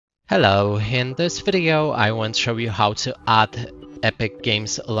Hello, in this video I want to show you how to add Epic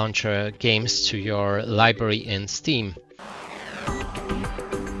Games Launcher games to your library in Steam.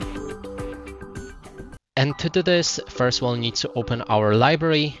 And to do this, first we'll need to open our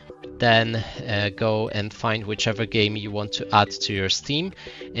library, then go and find whichever game you want to add to your Steam.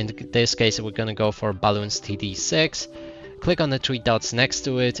 In this case we're going to go for Balloons TD6. Click on the three dots next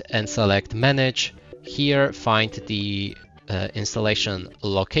to it and select Manage. Here find the installation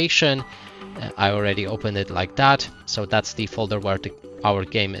location. I already opened it like that, so that's the folder where our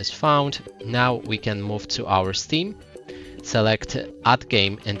game is found. Now we can move to our Steam, select Add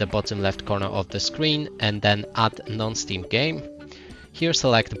Game in the bottom left corner of the screen, and then Add Non-Steam Game. Here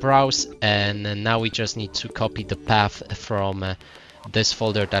select Browse, and now we just need to copy the path from this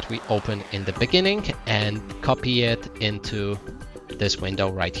folder that we opened in the beginning and copy it into this window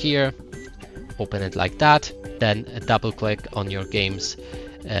right here. Open it like that, then double click on your game's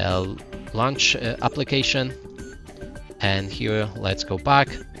launch application, and here let's go back.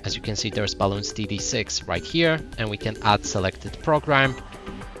 As you can see, there's Balloons TD6 right here, and we can add selected program.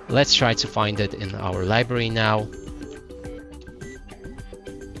 Let's try to find it in our library now.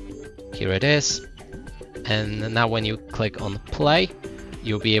 Here it is, and now when you click on play,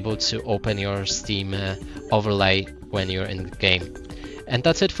 you'll be able to open your Steam overlay when you're in the game. And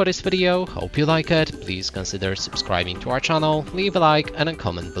that's it for this video. Hope you like it. Please consider subscribing to our channel, leave a like and a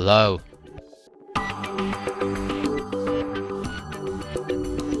comment below.